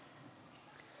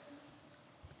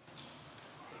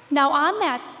Now on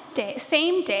that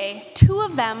same day, two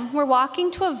of them were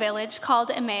walking to a village called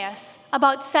Emmaus,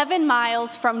 about 7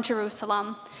 miles from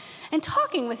Jerusalem, and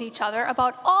talking with each other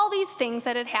about all these things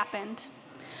that had happened.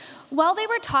 While they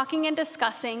were talking and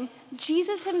discussing,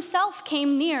 Jesus himself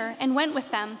came near and went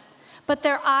with them, but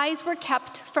their eyes were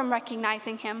kept from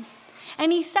recognizing him.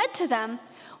 And he said to them,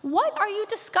 "What are you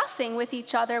discussing with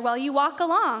each other while you walk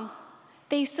along?"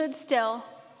 They stood still,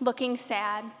 looking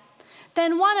sad.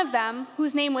 Then one of them,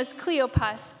 whose name was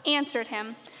Cleopas, answered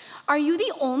him, "Are you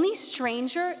the only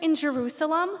stranger in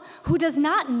Jerusalem who does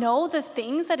not know the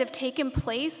things that have taken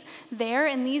place there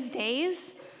in these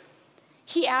days?"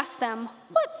 He asked them,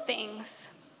 "What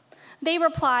things?" They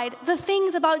replied, "The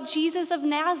things about Jesus of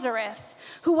Nazareth,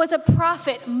 who was a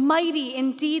prophet, mighty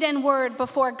in deed and word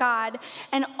before God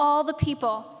and all the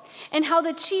people, and how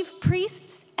the chief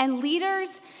priests and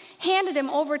leaders handed him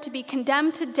over to be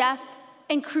condemned to death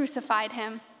and crucified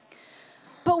him.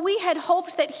 But we had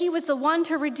hoped that he was the one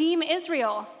to redeem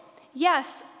Israel.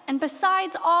 Yes, and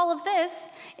besides all of this,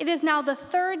 it is now the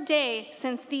 3rd day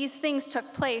since these things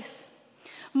took place.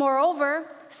 Moreover,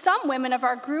 some women of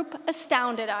our group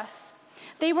astounded us.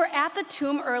 They were at the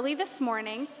tomb early this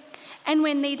morning, and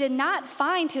when they did not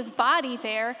find his body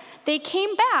there, they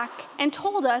came back and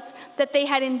told us that they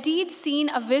had indeed seen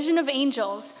a vision of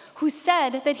angels who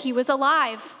said that he was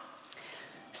alive.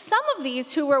 Some of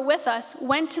these who were with us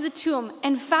went to the tomb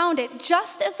and found it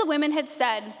just as the women had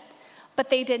said, but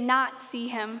they did not see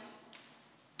him."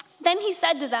 Then he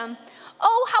said to them,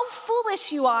 "Oh, how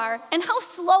foolish you are, and how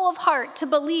slow of heart to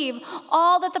believe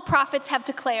all that the prophets have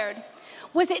declared.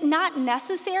 Was it not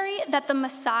necessary that the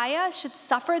Messiah should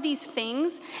suffer these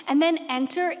things and then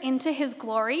enter into his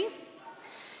glory?"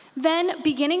 Then,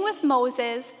 beginning with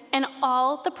Moses and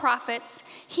all the prophets,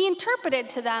 he interpreted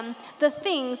to them the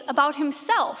things about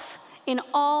himself in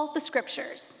all the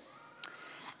scriptures.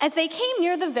 As they came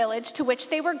near the village to which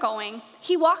they were going,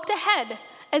 he walked ahead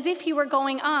as if he were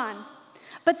going on.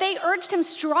 But they urged him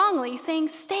strongly, saying,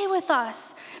 "Stay with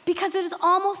us, because it is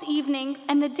almost evening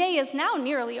and the day is now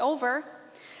nearly over."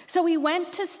 So he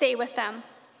went to stay with them.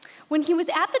 When he was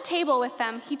at the table with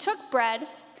them, he took bread,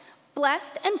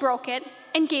 blessed and broke it,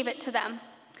 and gave it to them.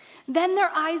 Then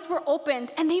their eyes were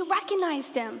opened, and they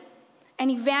recognized him, and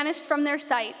he vanished from their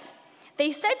sight.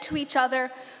 They said to each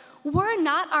other, "Were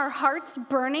not our hearts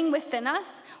burning within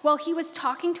us while he was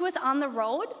talking to us on the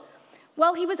road,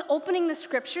 while he was opening the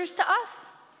scriptures to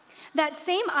us?" That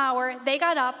same hour they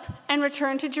got up and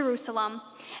returned to Jerusalem,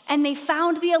 and they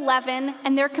found the 11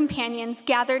 and their companions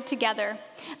gathered together.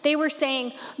 They were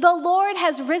saying, "The Lord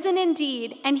has risen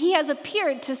indeed, and he has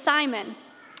appeared to Simon."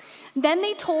 Then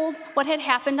they told what had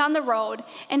happened on the road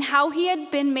and how he had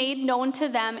been made known to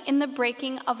them in the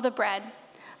breaking of the bread.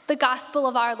 The gospel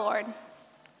of our Lord.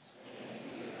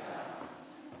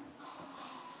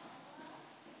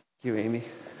 Thank you, Amy.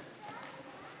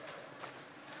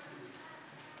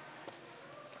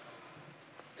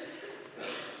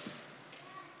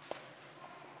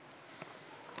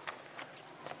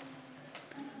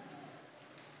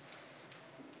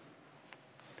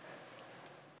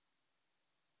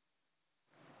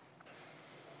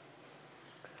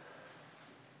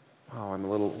 Wow, I'm a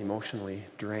little emotionally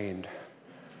drained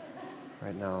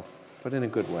right now, but in a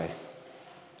good way.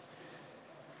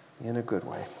 In a good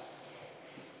way.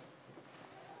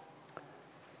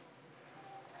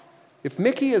 If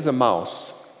Mickey is a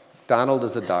mouse, Donald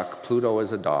is a duck, Pluto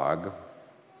is a dog,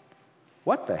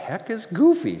 what the heck is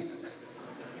Goofy?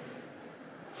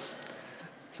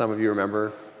 Some of you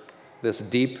remember this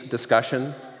deep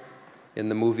discussion in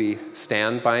the movie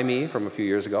Stand By Me from a few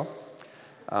years ago.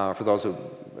 For those who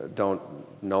don't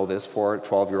know this, 4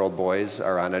 12-year-old boys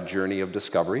are on a journey of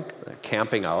discovery,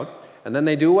 camping out, and then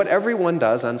they do what everyone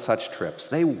does on such trips.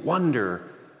 They wonder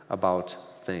about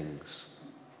things.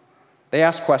 They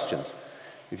ask questions.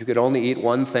 If you could only eat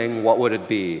one thing, what would it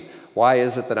be? Why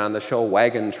is it that on the show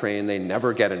Wagon Train they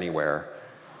never get anywhere?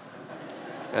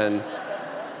 And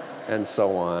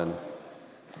so on,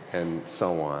 and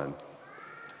so on.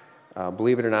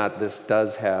 Believe it or not, this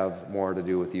does have more to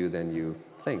do with you than you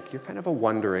think. You're kind of a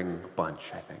wondering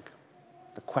bunch, I think.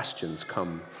 The questions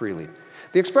come freely.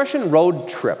 The expression road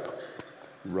trip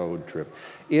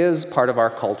is part of our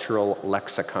cultural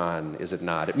lexicon, is it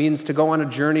not? It means to go on a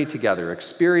journey together,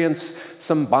 experience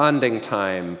some bonding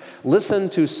time, listen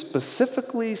to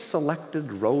specifically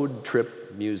selected road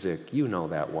trip music. You know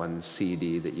that one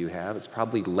CD that you have. It's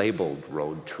probably labeled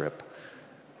road trip.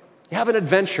 You have an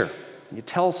adventure. You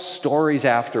tell stories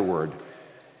afterward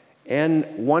and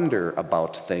wonder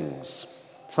about things.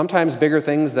 Sometimes bigger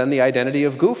things than the identity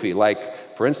of Goofy,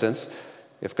 like, for instance,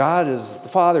 If God is the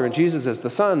Father and Jesus is the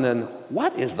Son, then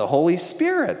what is the Holy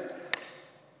Spirit?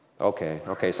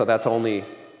 Okay, so that's only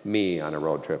me on a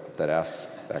road trip that asks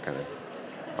that kind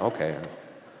of, okay.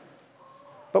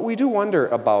 But we do wonder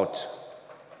about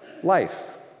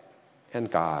life and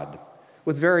God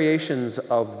with variations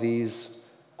of these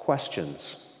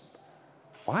questions.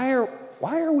 Why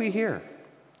are we here?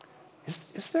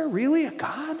 Is there really a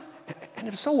God? And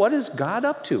if so, what is God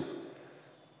up to?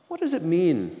 What does it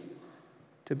mean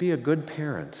to be a good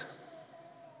parent?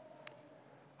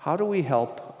 How do we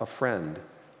help a friend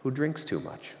who drinks too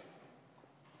much?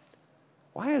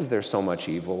 Why is there so much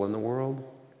evil in the world?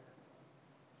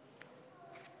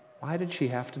 Why did she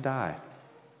have to die?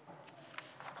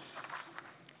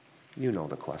 You know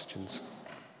the questions.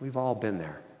 We've all been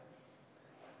there.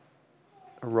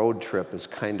 A road trip is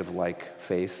kind of like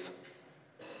faith.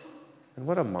 And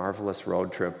what a marvelous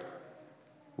road trip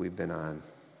we've been on.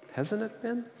 Hasn't it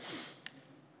been?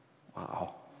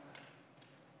 Wow.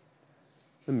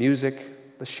 The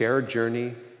music, the shared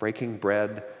journey, breaking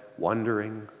bread,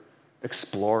 wondering,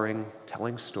 exploring,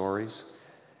 telling stories.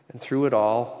 And through it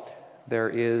all, there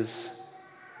is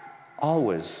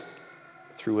always,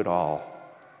 through it all,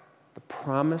 the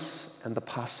promise and the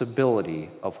possibility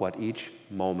of what each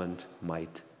moment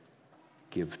might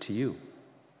give to you.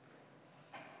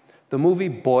 The movie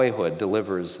Boyhood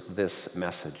delivers this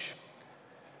message.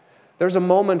 There's a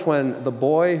moment when the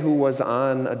boy who was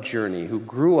on a journey, who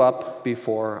grew up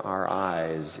before our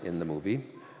eyes in the movie,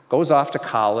 goes off to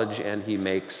college and he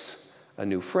makes a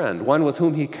new friend, one with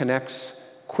whom he connects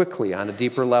quickly on a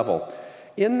deeper level.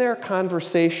 In their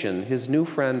conversation, his new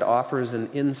friend offers an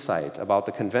insight about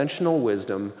the conventional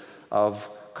wisdom of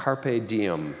carpe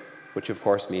diem, which of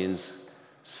course means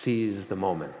seize the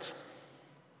moment.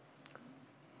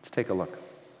 Let's take a look.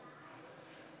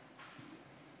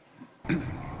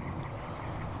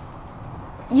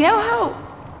 You know how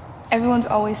everyone's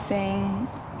always saying,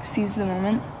 seize the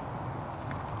moment?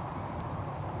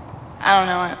 I don't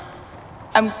know,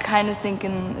 I'm kind of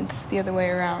thinking it's the other way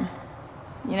around.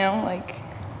 You know, like,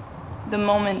 the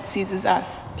moment seizes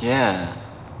us. Yeah,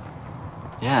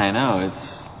 I know,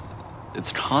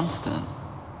 it's constant.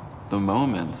 The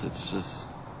moments, it's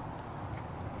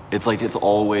like it's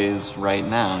always right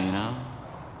now, you know?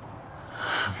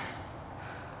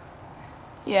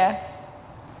 Yeah.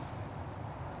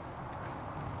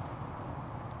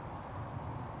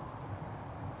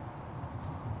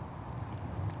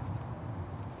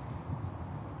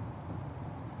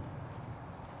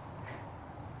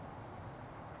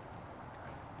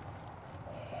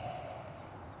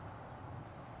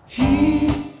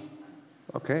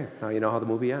 Okay, now you know how the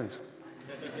movie ends.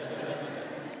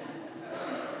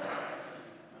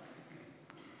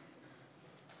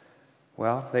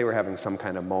 Well, they were having some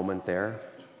kind of moment there.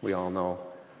 We all know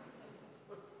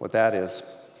what that is.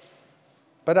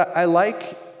 But I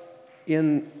like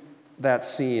in that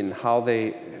scene how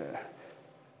they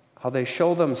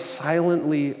show them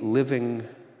silently living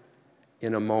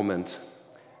in a moment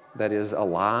that is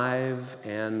alive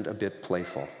and a bit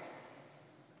playful.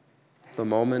 The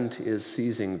moment is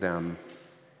seizing them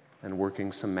and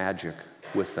working some magic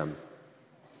with them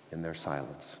in their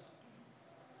silence.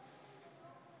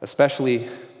 Especially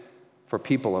for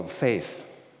people of faith,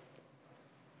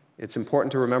 it's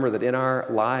important to remember that in our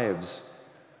lives,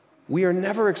 we are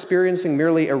never experiencing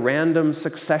merely a random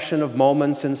succession of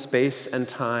moments in space and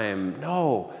time.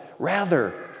 No,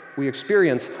 rather, we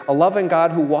experience a loving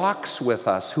God who walks with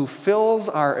us, who fills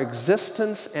our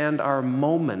existence and our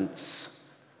moments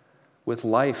with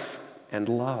life and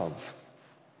love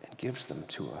and gives them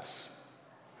to us.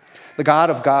 The God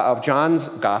of John's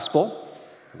gospel,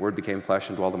 the Word became flesh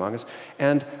and dwelled among us,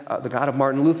 and the God of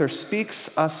Martin Luther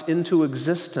speaks us into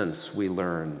existence, we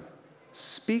learn.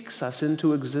 Speaks us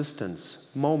into existence,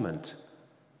 moment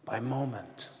by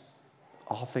moment.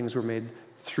 All things were made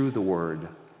through the Word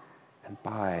and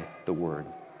by the Word.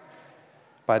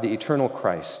 By the eternal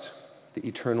Christ, the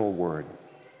eternal Word.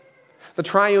 The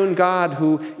triune God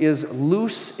who is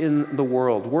loose in the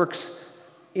world, works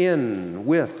in,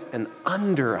 with, and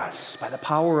under us by the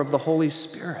power of the Holy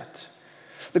Spirit.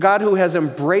 The God who has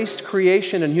embraced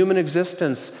creation and human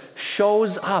existence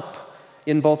shows up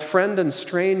in both friend and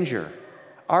stranger,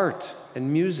 art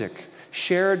and music,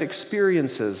 shared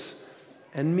experiences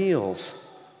and meals,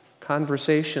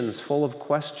 conversations full of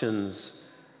questions,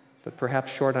 but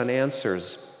perhaps short on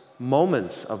answers,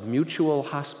 moments of mutual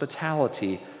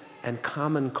hospitality and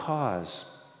common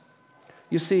cause.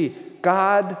 You see,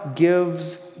 God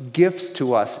gives gifts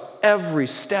to us every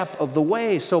step of the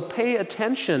way, so pay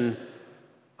attention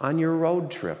on your road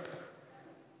trip,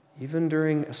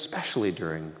 especially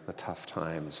during the tough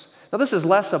times. Now, this is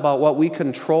less about what we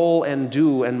control and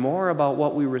do and more about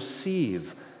what we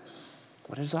receive,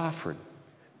 what is offered.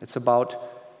 It's about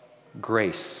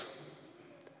grace,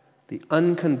 the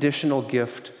unconditional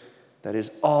gift that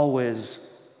is always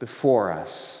before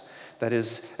us, that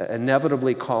is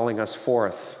inevitably calling us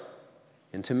forth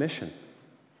into mission.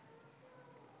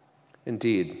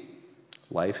 Indeed,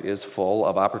 life is full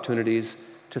of opportunities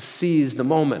to seize the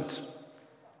moment,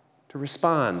 to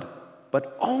respond,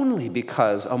 but only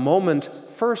because a moment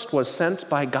first was sent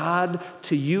by God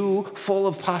to you full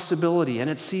of possibility, and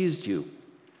it seized you.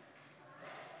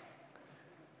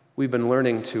 We've been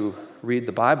learning to read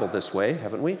the Bible this way,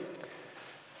 haven't we?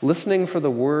 Listening for the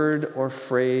word or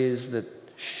phrase that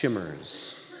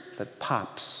shimmers, that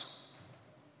pops,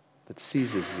 that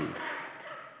seizes you,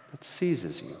 that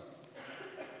seizes you.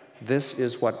 This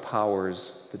is what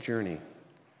powers the journey.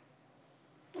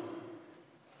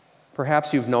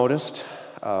 Perhaps you've noticed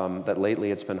that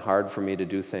lately it's been hard for me to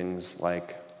do things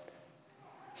like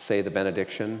say the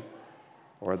benediction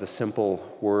or the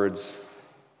simple words,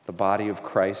 the body of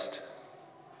Christ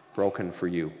broken for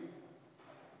you.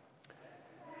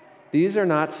 These are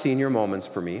not senior moments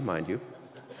for me, mind you,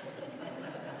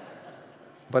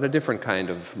 but a different kind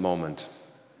of moment.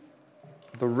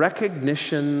 The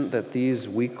recognition that these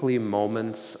weekly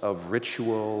moments of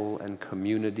ritual and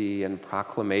community and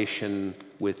proclamation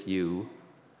with you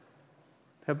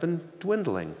have been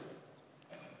dwindling.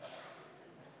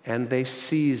 And they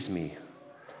seize me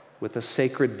with a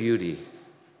sacred beauty,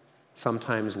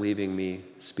 sometimes leaving me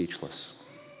speechless.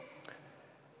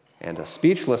 And a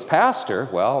speechless pastor,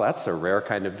 well, that's a rare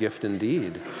kind of gift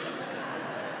indeed.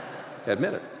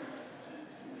 Admit it.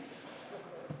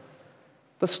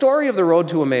 The story of the road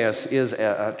to Emmaus is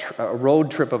a road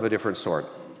trip of a different sort,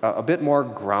 a bit more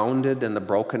grounded in the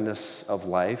brokenness of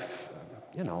life,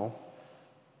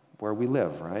 where we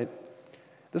live, right?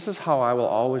 This is how I will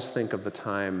always think of the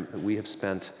time that we have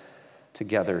spent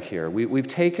together here. We've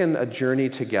taken a journey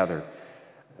together,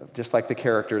 just like the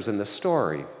characters in the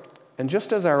story. And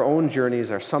just as our own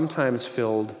journeys are sometimes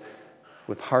filled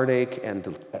with heartache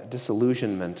and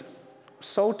disillusionment,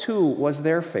 so too was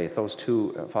their faith, those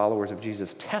two followers of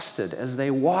Jesus, tested as they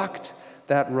walked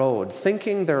that road,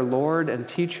 thinking their Lord and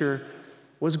teacher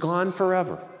was gone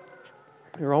forever,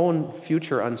 their own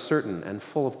future uncertain and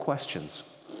full of questions.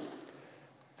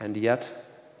 And yet,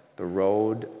 the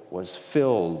road was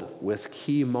filled with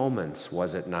key moments,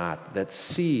 was it not, that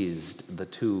seized the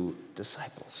two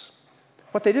disciples.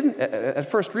 What they didn't at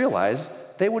first realize,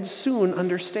 they would soon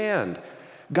understand.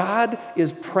 God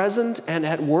is present and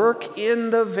at work in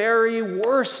the very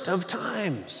worst of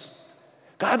times.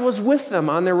 God was with them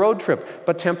on their road trip,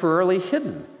 but temporarily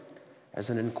hidden as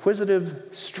an inquisitive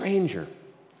stranger.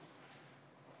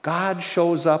 God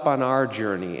shows up on our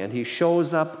journey, and he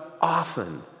shows up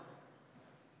often.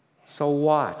 So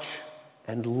watch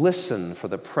and listen for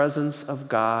the presence of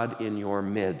God in your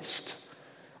midst.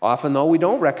 Often, though, we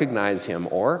don't recognize him,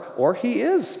 or he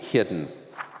is hidden.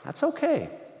 That's okay.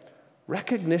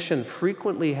 Recognition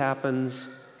frequently happens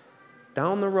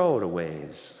down the road a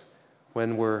ways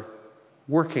when we're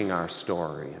working our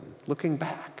story and looking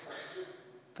back.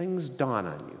 Things dawn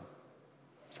on you.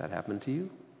 Does that happen to you?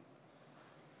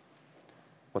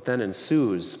 What then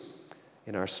ensues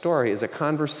in our story is a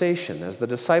conversation as the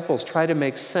disciples try to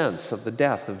make sense of the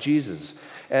death of Jesus.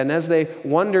 And as they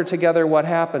wonder together what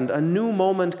happened, a new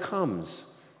moment comes,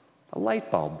 a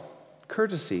light bulb,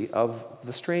 courtesy of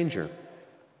the stranger.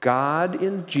 God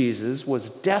in Jesus was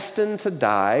destined to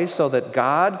die so that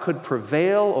God could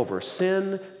prevail over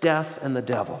sin, death, and the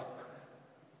devil.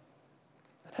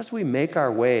 As we make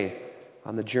our way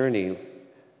on the journey,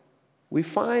 we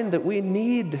find that we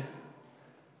need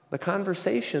the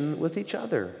conversation with each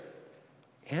other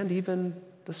and even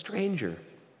the stranger.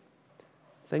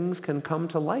 Things can come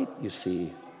to light, you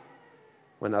see,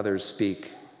 when others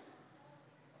speak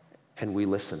and we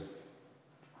listen.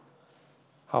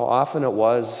 How often it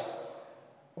was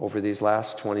over these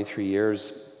last 23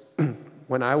 years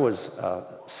when I was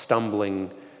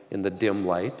stumbling in the dim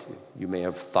light. You may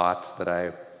have thought that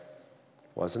I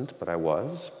wasn't, but I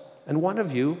was. And one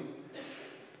of you,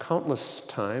 countless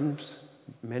times,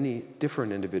 many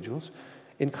different individuals,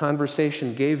 in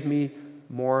conversation gave me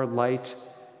more light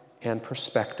and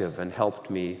perspective and helped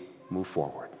me move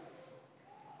forward.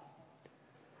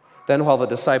 Then, while the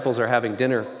disciples are having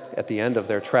dinner at the end of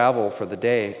their travel for the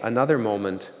day, another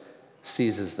moment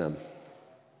seizes them.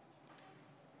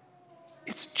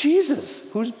 It's Jesus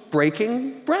who's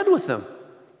breaking bread with them.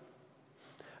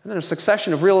 And then a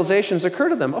succession of realizations occur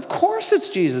to them. Of course it's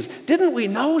Jesus. Didn't we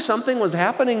know something was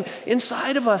happening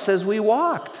inside of us as we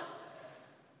walked?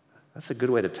 That's a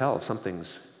good way to tell if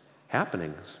something's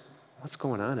happenings. What's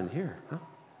going on in here? Huh?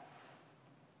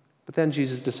 But then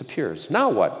Jesus disappears. Now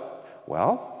what?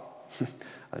 Well,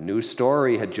 a new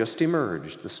story had just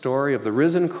emerged, the story of the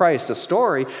risen Christ, a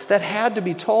story that had to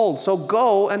be told. So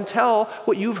go and tell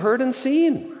what you've heard and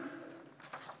seen.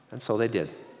 And so they did.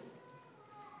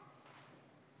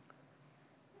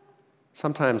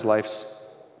 Sometimes life's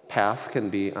path can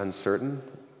be uncertain.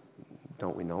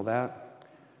 Don't we know that?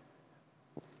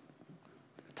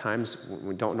 At times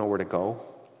we don't know where to go.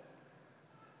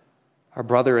 Our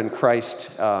brother in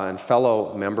Christ and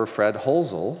fellow member Fred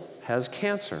Holzel has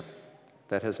cancer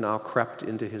that has now crept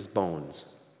into his bones.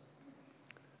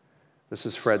 This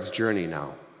is Fred's journey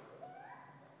now.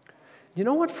 You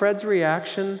know what Fred's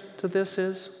reaction to this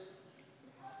is?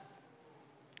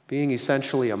 Being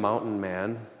essentially a mountain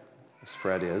man, as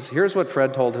Fred is, here's what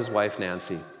Fred told his wife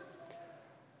Nancy.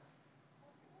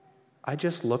 I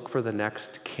just look for the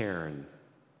next cairn.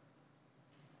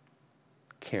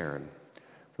 Cairn.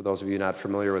 For those of you not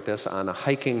familiar with this, on a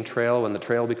hiking trail, when the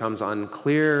trail becomes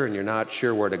unclear and you're not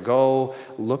sure where to go,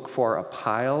 look for a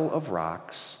pile of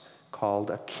rocks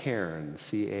called a cairn,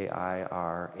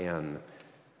 C-A-I-R-N,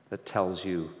 that tells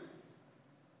you,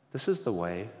 this is the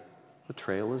way, the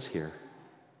trail is here.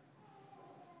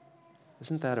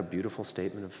 Isn't that a beautiful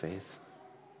statement of faith?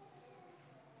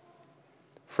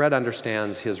 Fred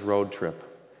understands his road trip.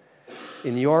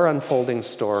 In your unfolding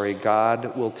story,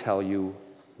 God will tell you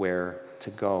where to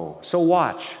go. So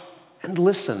watch and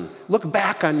listen. Look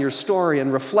back on your story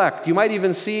and reflect. You might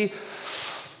even see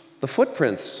the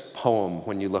Footprints poem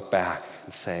when you look back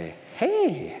and say,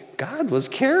 hey, God was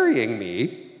carrying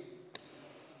me.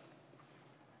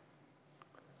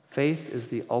 Faith is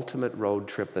the ultimate road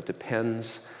trip that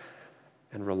depends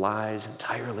and relies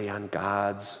entirely on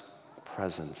God's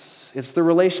presence. It's the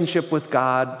relationship with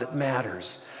God that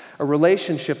matters, a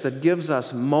relationship that gives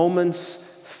us moments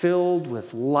filled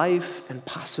with life and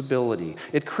possibility.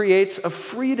 It creates a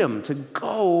freedom to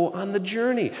go on the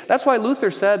journey. That's why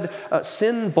Luther said,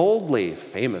 sin boldly.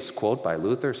 Famous quote by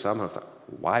Luther. Some have thought,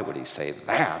 why would he say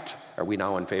that? Are we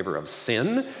now in favor of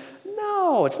sin?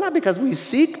 No, it's not because we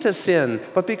seek to sin,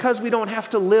 but because we don't have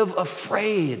to live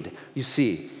afraid, you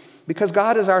see. Because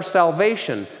God is our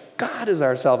salvation. God is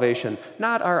our salvation,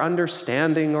 not our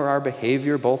understanding or our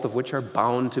behavior, both of which are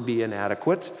bound to be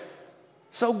inadequate.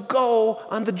 So go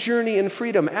on the journey in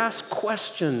freedom. Ask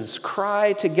questions,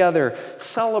 cry together,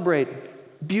 celebrate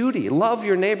beauty, love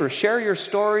your neighbor, share your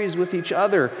stories with each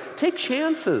other, take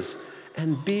chances,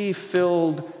 and be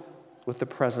filled with the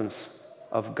presence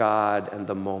of God and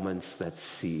the moments that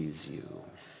seize you.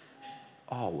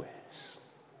 Always.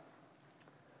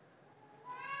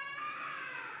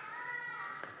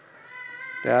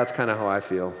 Yeah, that's kind of how I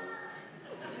feel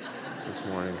this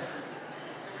morning.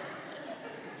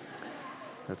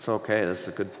 That's okay. This is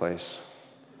a good place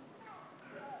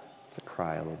to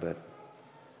cry a little bit.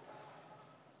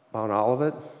 About all of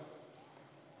it?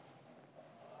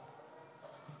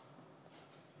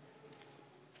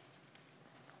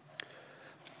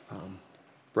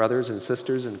 Brothers and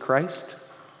sisters in Christ,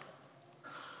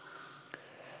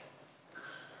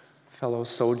 fellow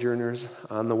sojourners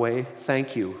on the way,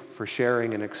 thank you for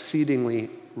sharing an exceedingly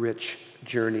rich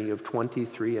journey of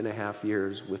 23 and a half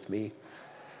years with me.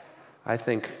 I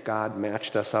think God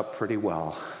matched us up pretty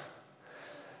well.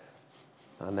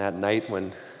 On that night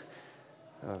when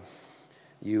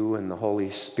you and the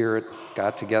Holy Spirit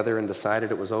got together and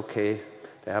decided it was okay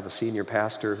to have a senior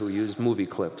pastor who used movie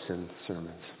clips in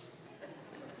sermons.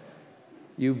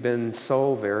 You've been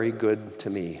so very good to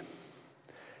me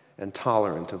and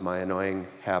tolerant of my annoying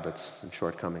habits and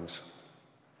shortcomings.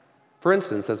 For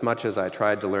instance, as much as I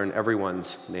tried to learn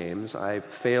everyone's names, I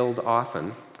failed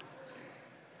often.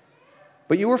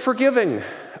 But you were forgiving,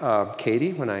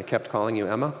 Katie, when I kept calling you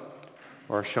Emma,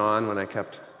 or Sean when I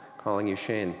kept calling you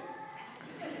Shane.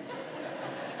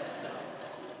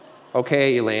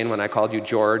 Okay, Elaine, when I called you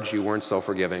George, you weren't so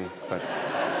forgiving,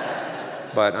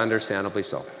 but understandably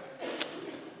so.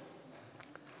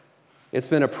 It's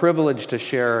been a privilege to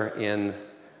share in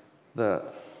the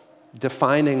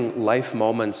defining life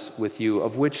moments with you,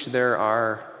 of which there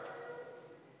are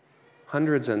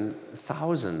hundreds and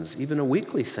thousands, even a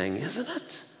weekly thing, isn't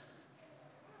it?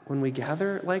 When we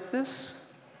gather like this?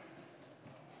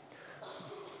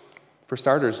 For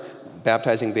starters,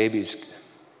 baptizing babies,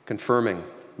 confirming,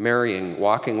 marrying,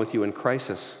 walking with you in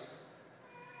crisis.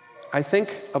 I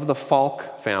think of the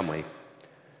Falk family,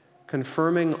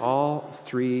 confirming all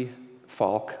three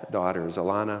Falk daughters,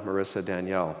 Alana, Marissa,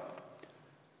 Danielle.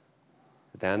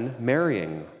 Then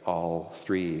marrying all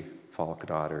three Falk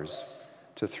daughters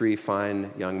to three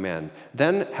fine young men.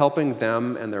 Then helping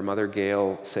them and their mother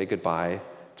Gail say goodbye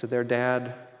to their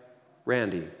dad,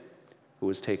 Randy, who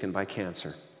was taken by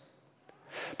cancer.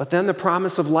 But then the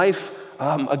promise of life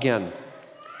again,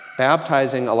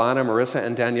 baptizing Alana, Marissa,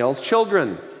 and Danielle's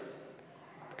children.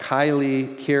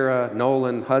 Kylie, Kira,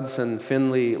 Nolan, Hudson,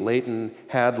 Finley, Leighton,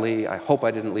 Hadley. I hope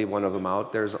I didn't leave one of them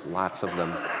out. There's lots of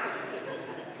them.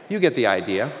 You get the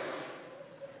idea.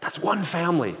 That's one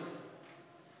family.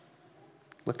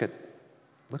 Look at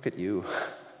you.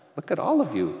 Look at all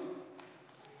of you.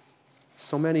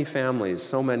 So many families,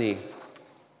 so many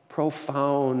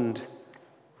profound,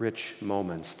 rich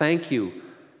moments. Thank you,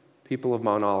 people of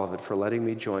Mount Olivet, for letting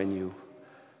me join you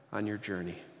on your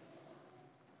journey.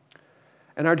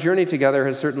 And our journey together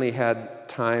has certainly had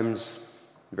times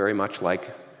very much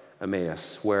like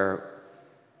Emmaus, where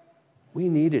we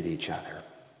needed each other,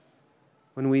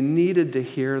 when we needed to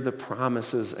hear the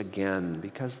promises again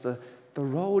because the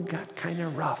road got kind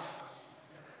of rough.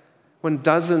 When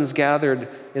dozens gathered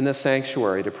in the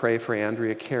sanctuary to pray for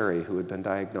Andrea Carey, who had been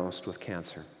diagnosed with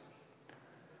cancer.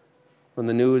 When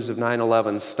the news of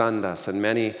 9/11 stunned us, and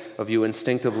many of you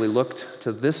instinctively looked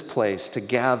to this place to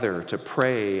gather, to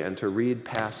pray, and to read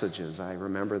passages. I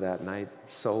remember that night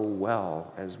so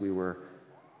well as we were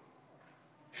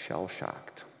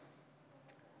shell-shocked,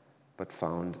 but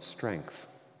found strength.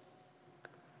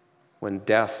 When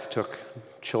death took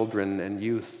children and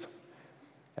youth,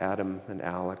 Adam and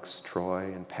Alex, Troy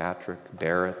and Patrick,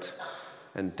 Barrett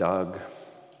and Doug,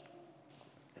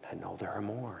 and I know there are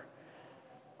more.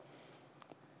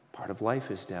 Part of life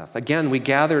is death. Again, we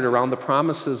gathered around the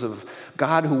promises of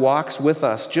God who walks with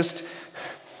us. Just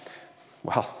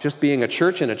being a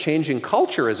church in a changing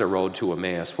culture is a road to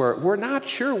Emmaus, where we're not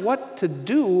sure what to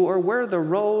do or where the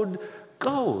road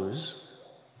goes.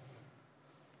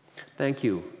 Thank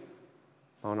you,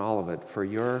 Mount Olivet, for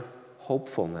your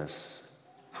hopefulness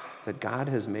that God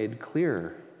has made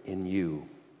clear in you,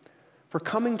 for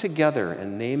coming together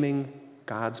and naming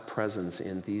God's presence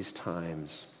in these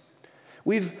times.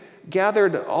 We've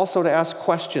gathered also to ask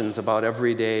questions about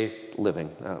everyday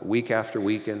living, week after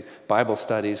week in Bible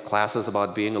studies, classes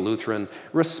about being a Lutheran,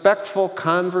 respectful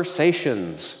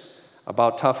conversations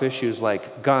about tough issues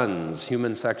like guns,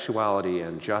 human sexuality,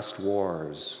 and just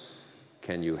wars.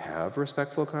 Can you have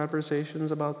respectful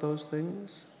conversations about those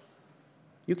things?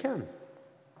 You can.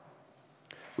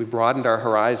 We've broadened our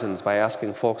horizons by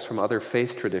asking folks from other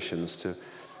faith traditions to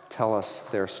tell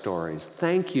us their stories.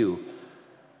 Thank you,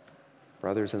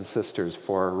 brothers and sisters,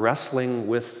 for wrestling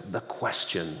with the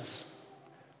questions,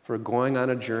 for going on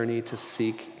a journey to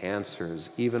seek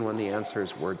answers, even when the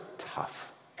answers were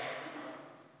tough.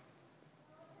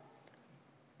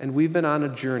 And we've been on a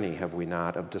journey, have we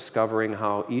not, of discovering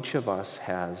how each of us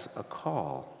has a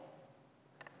call.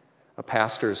 A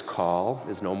pastor's call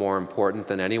is no more important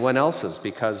than anyone else's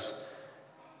because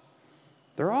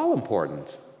they're all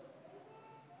important.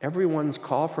 Everyone's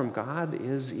call from God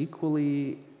is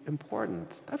equally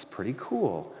important. That's pretty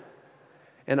cool.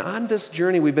 And on this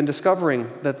journey, we've been discovering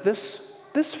that this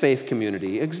faith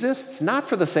community exists not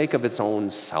for the sake of its own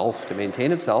self, to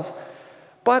maintain itself,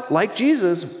 but like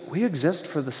Jesus, we exist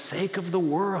for the sake of the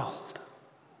world.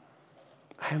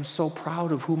 I am so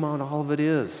proud of who Mount Olivet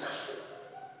is.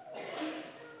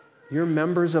 You're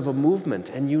members of a movement,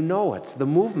 and you know it, the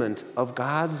movement of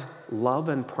God's love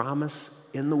and promise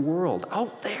in the world,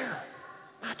 out there,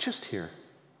 not just here.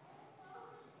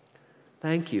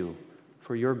 Thank you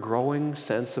for your growing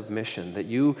sense of mission, that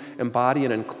you embody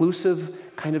an inclusive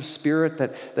kind of spirit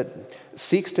that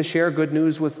seeks to share good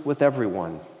news with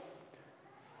everyone.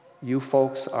 You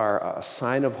folks are a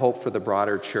sign of hope for the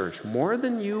broader church. More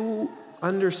than you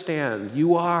understand,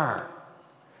 you are.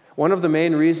 One of the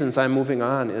main reasons I'm moving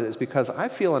on is because I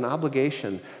feel an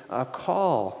obligation, a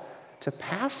call to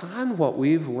pass on what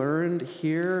we've learned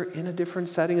here in a different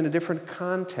setting, in a different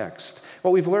context.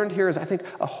 What we've learned here is, I think,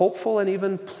 a hopeful and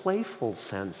even playful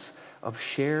sense of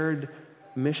shared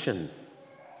mission.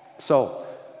 So,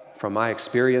 from my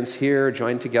experience here,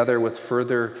 joined together with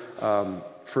further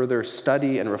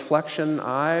study and reflection,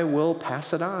 I will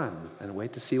pass it on and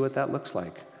wait to see what that looks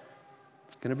like.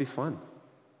 It's going to be fun.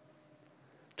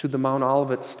 To the Mount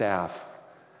Olivet staff,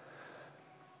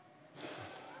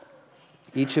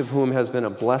 each of whom has been a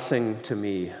blessing to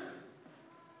me,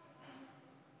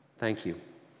 thank you.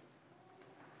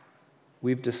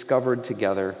 We've discovered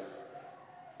together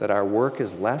that our work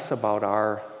is less about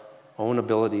our own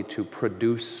ability to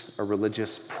produce a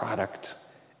religious product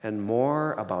and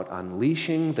more about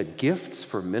unleashing the gifts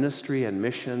for ministry and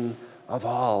mission of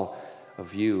all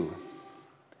of you.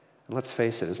 And let's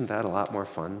face it, isn't that a lot more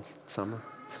fun, summer?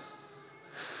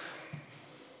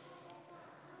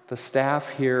 The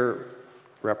staff here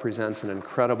represents an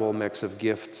incredible mix of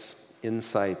gifts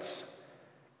insights,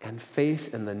 and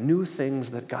faith in the new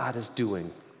things that God is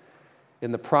doing.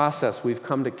 In the process, we've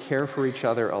come to care for each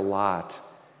other a lot,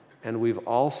 and we've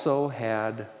also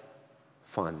had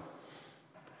fun.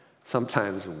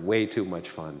 Sometimes way too much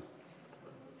fun.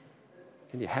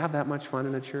 Can you have that much fun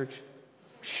in a church?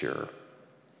 Sure.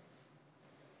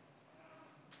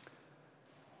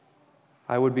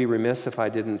 I would be remiss if I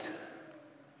didn't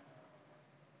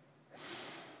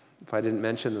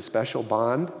mention the special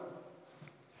bond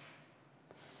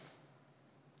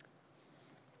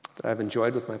that I've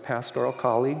enjoyed with my pastoral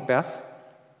colleague, Beth.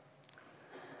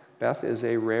 Beth is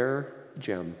a rare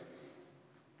gem,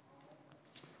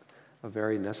 a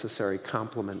very necessary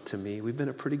complement to me. We've been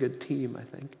a pretty good team, I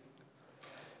think,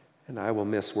 and I will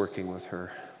miss working with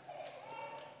her.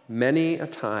 Many a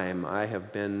time I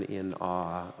have been in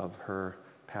awe of her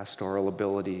pastoral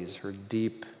abilities, her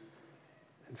deep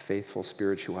and faithful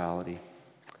spirituality,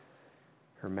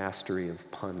 her mastery of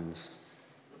puns.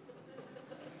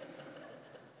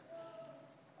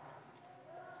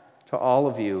 To all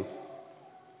of you,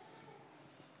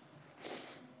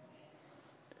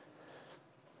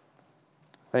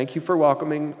 thank you for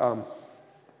welcoming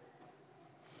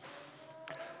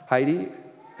Heidi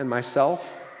and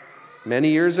myself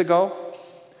many years ago,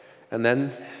 and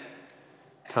then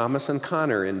Thomas and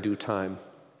Connor in due time.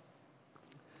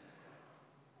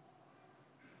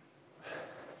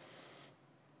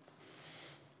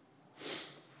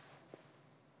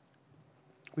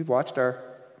 We've watched our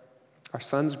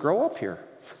sons grow up here,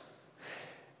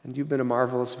 and you've been a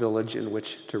marvelous village in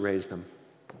which to raise them.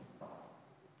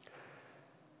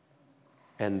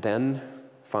 And then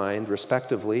find,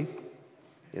 respectively,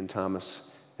 in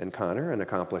Thomas and Connor, an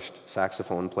accomplished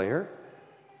saxophone player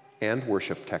and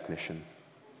worship technician.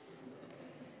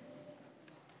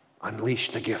 Unleash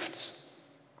the gifts.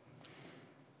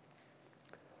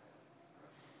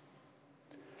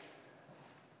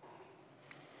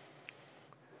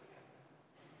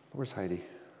 Where's Heidi?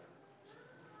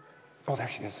 Oh, there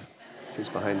she is. She's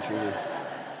behind Julie.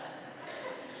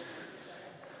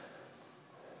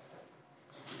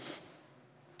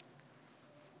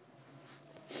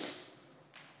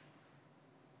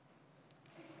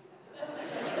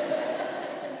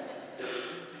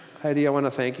 Heidi, I want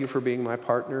to thank you for being my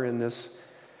partner in this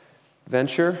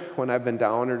venture. When I've been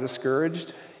down or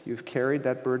discouraged, you've carried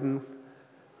that burden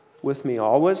with me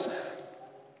always.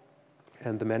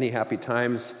 And the many happy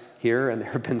times here, and there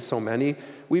have been so many,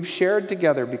 we've shared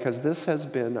together because this has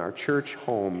been our church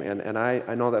home. And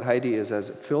I know that Heidi is as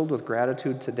filled with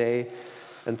gratitude today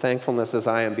and thankfulness as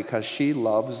I am because she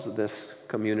loves this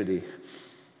community.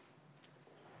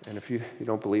 And if you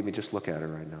don't believe me, just look at her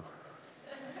right now.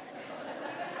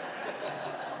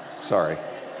 Sorry.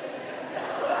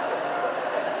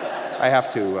 I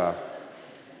have to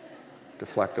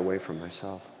deflect away from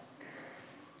myself.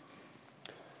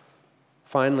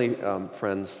 Finally,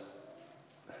 friends,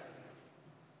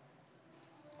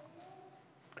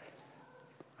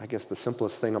 I guess the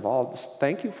simplest thing of all is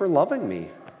thank you for loving me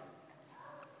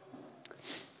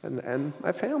and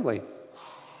my family.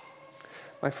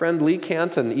 My friend Lee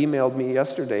Canton emailed me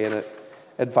yesterday and it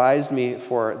advised me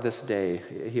for this day.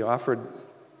 He offered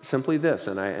simply this,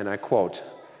 and I quote,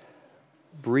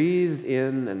 "Breathe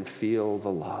in and feel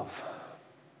the love."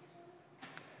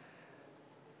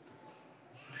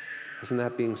 Isn't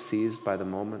that being seized by the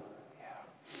moment? Yeah.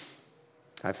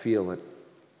 I feel it.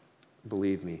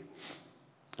 Believe me.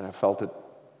 And I've felt it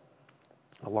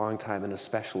a long time, and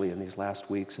especially in these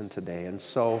last weeks and today. And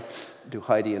so do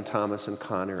Heidi and Thomas and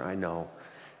Connor, I know.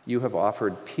 You have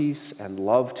offered peace and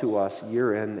love to us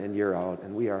year in and year out,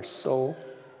 and we are so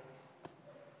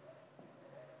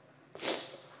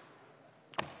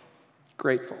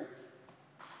grateful.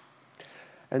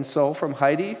 And so from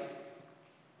Heidi,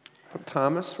 from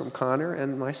Thomas, from Connor,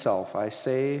 and myself, I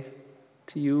say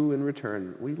to you in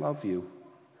return, we love you.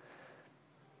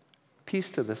 Peace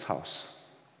to this house.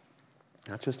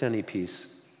 Not just any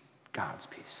peace, God's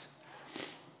peace.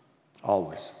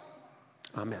 Always.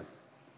 Amen.